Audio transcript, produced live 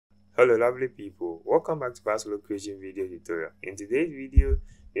Hello lovely people, welcome back to paasolocreates video tutorial. In today's video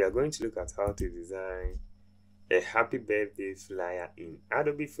we are going to look at how to design a happy birthday flyer in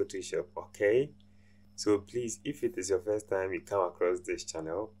Adobe Photoshop. Okay, so please, if it is your first time you come across this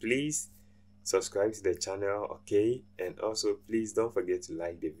channel, please subscribe to the channel. Okay, and also please don't forget to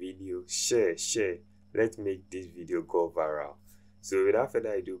like the video, share. Let's make this video go viral. So without further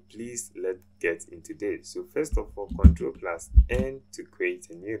ado, please let's get into this. So first of all, Ctrl+N to create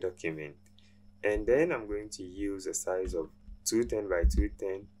a new document, and then I'm going to use a size of 210 by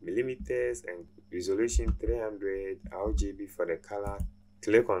 210 millimeters and resolution 300 RGB for the color.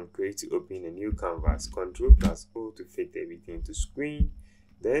 Click on create to open a new canvas. Ctrl+O to fit everything to screen.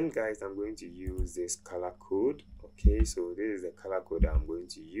 Then guys, I'm going to use this color code. Okay, so this is the color code I'm going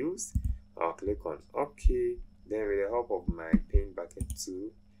to use. I'll click on OK. Then with the help of my paint bucket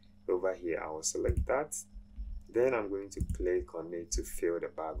tool over here, I will select that. Then I'm going to click on it to fill the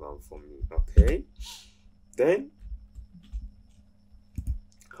background for me. Okay, then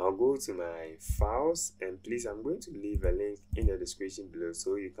I'll go to my files, and please, I'm going to leave a link in the description below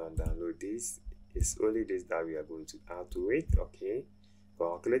so you can download this. It's only this that we are going to add to it. Okay, so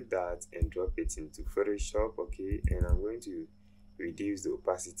I'll click that and drop it into Photoshop. Okay, and I'm going to reduce the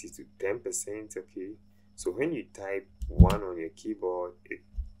opacity to 10%. Okay, so when you type 1 on your keyboard, it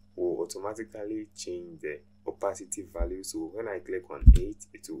will automatically change the opacity value. So when I click on 8,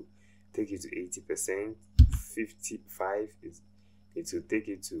 it will take it to 80%. 55, it will take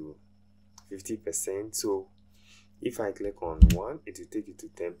it to 50%. So if I click on 1, it will take it to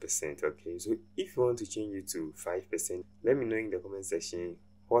 10%. Okay, so if you want to change it to 5%, let me know in the comment section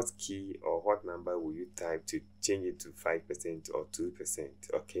what key or what number will you type to change it to 5% or 2%.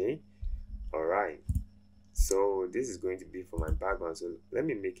 Okay, all right, so this is going to be for my background. So let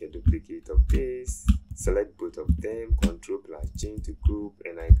me make a duplicate of this, select both of them, Ctrl+J to group,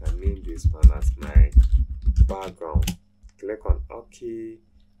 and I can name this one as my background. Click on OK.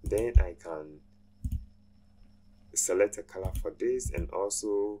 Then I can select a color for this and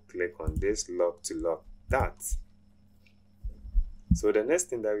also click on this lock to lock that. So the next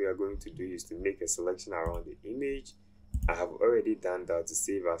thing that we are going to do is to make a selection around the image. I have already done that to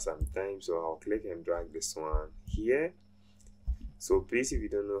save us some time, so I'll click and drag this one here. So please, if you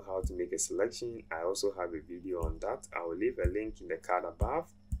don't know how to make a selection, I also have a video on that. I will leave a link in the card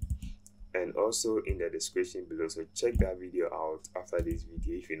above and also in the description below, so check that video out after this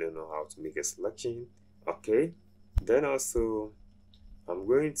video if you don't know how to make a selection. Okay, then also I'm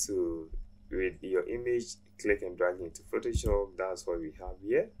going to, with your image, click and drag into Photoshop. That's what we have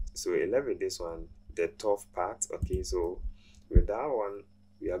here. So I left with this one, the tough part. Okay, so with that one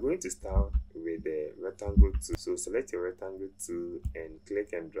we are going to start with the rectangle tool. So select your rectangle tool and click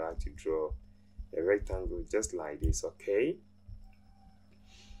and drag to draw a rectangle just like this. Okay,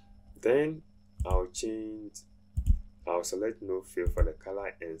 then I'll select no fill for the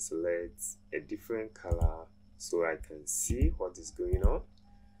color and select a different color so I can see what is going on.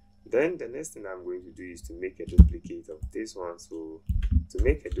 Then the next thing I'm going to do is to make a duplicate of this one. So to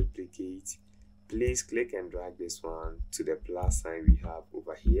make a duplicate, please click and drag this one to the plus sign we have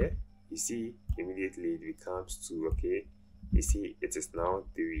over here. You see, immediately it becomes 2. Okay, you see it is now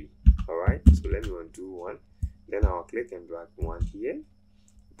 3. All right, so let me undo 1. Then I'll click and drag 1 here.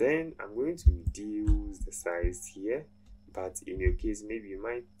 Then I'm going to reduce the size here, but in your case maybe you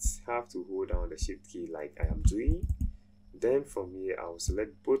might have to hold down the shift key like I am doing. Then from here I will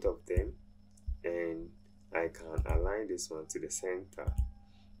select both of them and I can align this one to the center.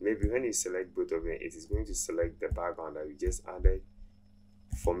 Maybe when you select both of them, it is going to select the background that we just added.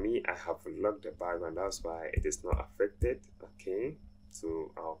 For me, I have locked the background, that's why it is not affected. Okay,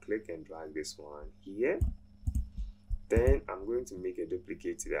 so I'll click and drag this one here. Then I'm going to make a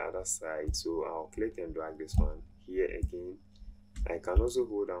duplicate to the other side, so I'll click and drag this one here again. I can also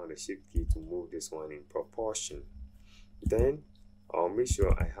hold down the shift key to move this one in proportion. Then I'll make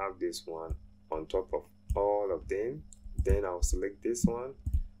sure I have this one on top of all of them. Then I'll select this one,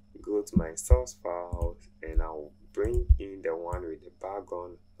 go to my source file, and I'll bring in the one with the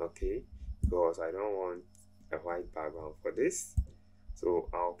background. Okay, because I don't want a white background for this. So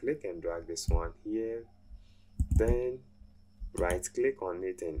I'll click and drag this one here. Then right click on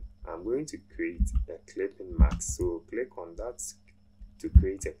it and I'm going to create a clipping mask. So click on that to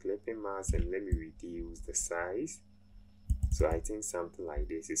create a clipping mask, and let me reduce the size. So I think something like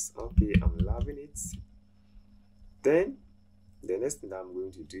this is okay. I'm loving it. Then the next thing that I'm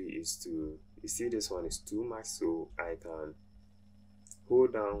going to do is to, you see this one is too much, so I can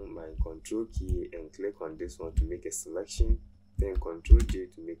hold down my control key and click on this one to make a selection. Then Ctrl J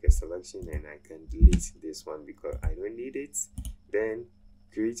to make a selection, and I can delete this one because I don't need it. Then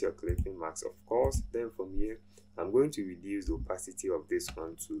create your clipping mask, of course. Then from here, I'm going to reduce the opacity of this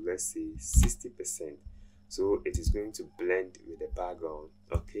one to, let's say, 60%. So it is going to blend with the background.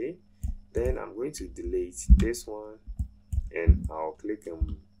 Okay, then I'm going to delete this one, and I'll click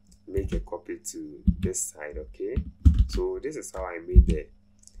and make a copy to this side. Okay, so this is how I made the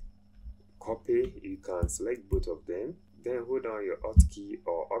copy. You can select both of them, then hold down your Alt key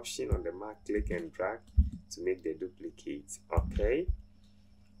or Option on the Mac, click and drag to make the duplicate. Okay,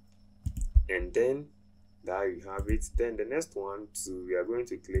 and then there you have it. Then the next one, so we are going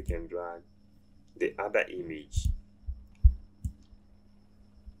to click and drag the other image.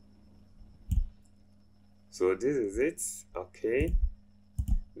 So this is it. Okay,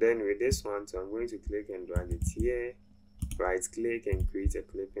 then with this one, so I'm going to click and drag it here, right click and create a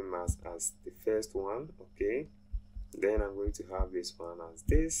clipping mask as the first one. Okay, then I'm going to have this one as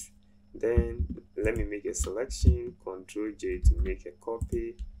this. Then let me make a selection, Ctrl J to make a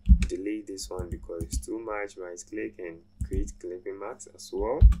copy, delete this one because it's too much, right click and create clipping mask as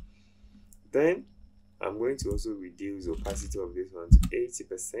well. Then I'm going to also reduce the opacity of this one to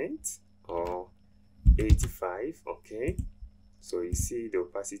 80% or 85. Okay, so you see the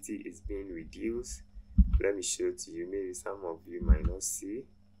opacity is being reduced. Let me show it to you, maybe some of you might not see.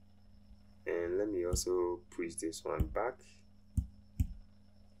 And let me also push this one back.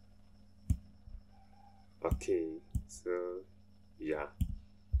 Okay, so yeah,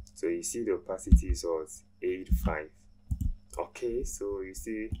 so you see the opacity is at 85. Okay, so you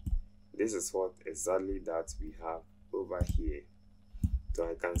see this is what exactly that we have over here. So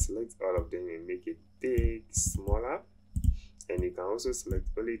I can select all of them and make it big, smaller, and you can also select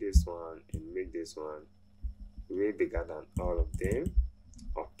only this one and make this one way bigger than all of them.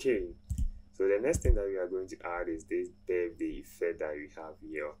 Okay, so the next thing that we are going to add is this birthday effect that we have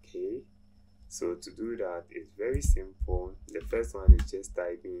here. Okay, so to do that, it's very simple. The first one is just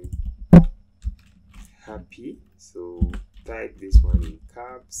typing happy. So type this one in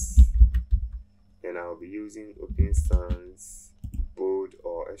caps, and I'll be using open sans, bold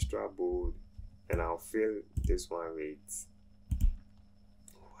or extra bold, and I'll fill this one with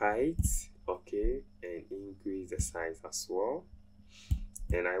white. Okay, and increase the size as well.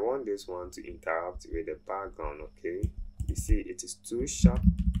 And I want this one to interact with the background. Okay, you see it is too sharp,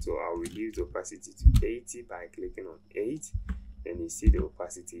 so I'll reduce the opacity to 80 by clicking on 8, and you see the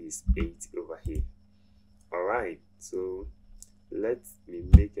opacity is 8 over here. All right, so let me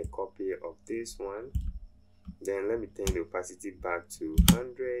make a copy of this one. Then let me turn the opacity back to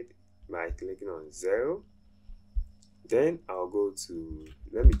 100 by clicking on 0. Then I'll go to,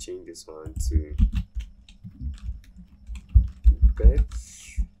 let me change this one to bed,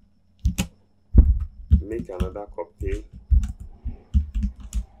 make another copy.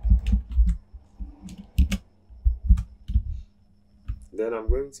 Then I'm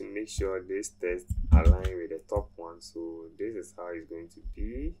going to make sure this text align with the top one. So this is how it's going to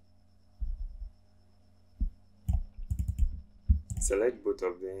be. Select both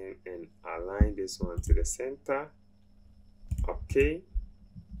of them and align this one to the center. Okay,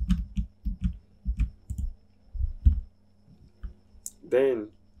 then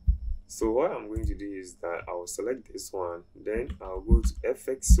so what I'm going to do is that I'll select this one, then I'll go to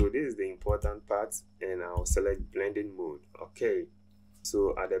effects. So this is the important part, and I'll select blending mode. Okay,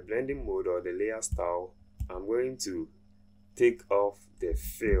 so at the blending mode or the layer style, I'm going to take off the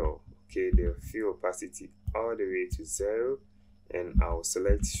fill. Okay, the fill opacity all the way to 0, and I'll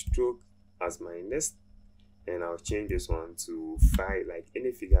select stroke as my next, and I'll change this one to 5, like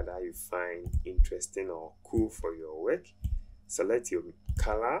any figure that you find interesting or cool for your work. Select your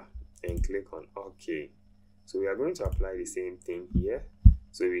color and click on OK. So we are going to apply the same thing here.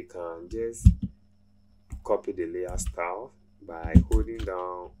 So we can just copy the layer style by holding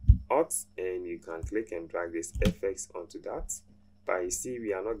down Alt, and you can click and drag this effects onto that. But you see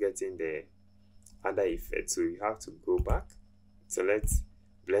we are not getting the other effect, so you have to go back, select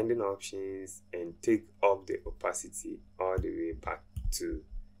blending options, and take off the opacity all the way back to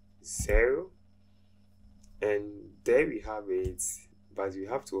 0. And there we have it. But you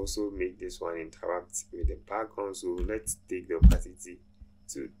have to also make this one interact with the background. So let's take the opacity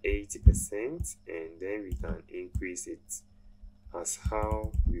to 80%, and then we can increase it as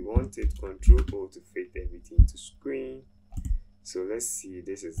how we want it. Ctrl O to fit everything to screen. So let's see,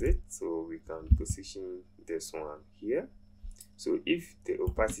 this is it. So we can position this one here. So if the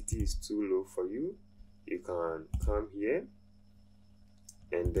opacity is too low for you, you can come here,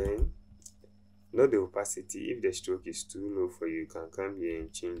 and then not the opacity. If the stroke is too low for you, you can come here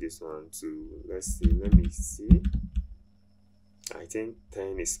and change this one to, let's see, let me see, I think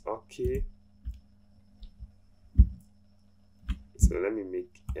 10 is okay. It's So let me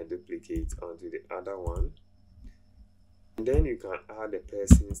make a duplicate onto the other one. And then you can add the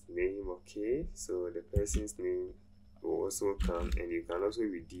person's name. Okay, so the person's name will also come, and you can also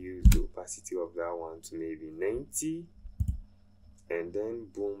reduce the opacity of that one to maybe 90, and then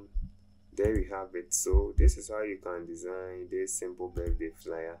boom, there we have it. So this is how you can design this simple birthday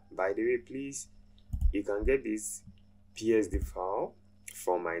flyer. By the way, please, you can get this PSD file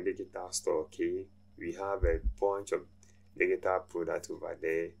from my digital store. Okay, we have a bunch of digital products over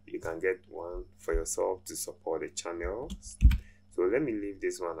there. You can get one for yourself to support the channel. So let me leave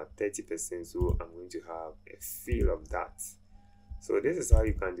this one at 30%, so I'm going to have a feel of that. So this is how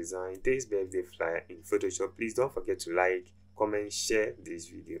you can design this birthday flyer in Photoshop. Please don't forget to like, comment, share this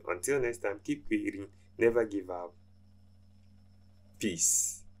video. Until next time, keep creating, never give up.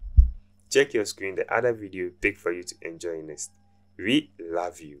 Peace. Check your screen, the other video pick for you to enjoy next. We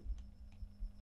love you.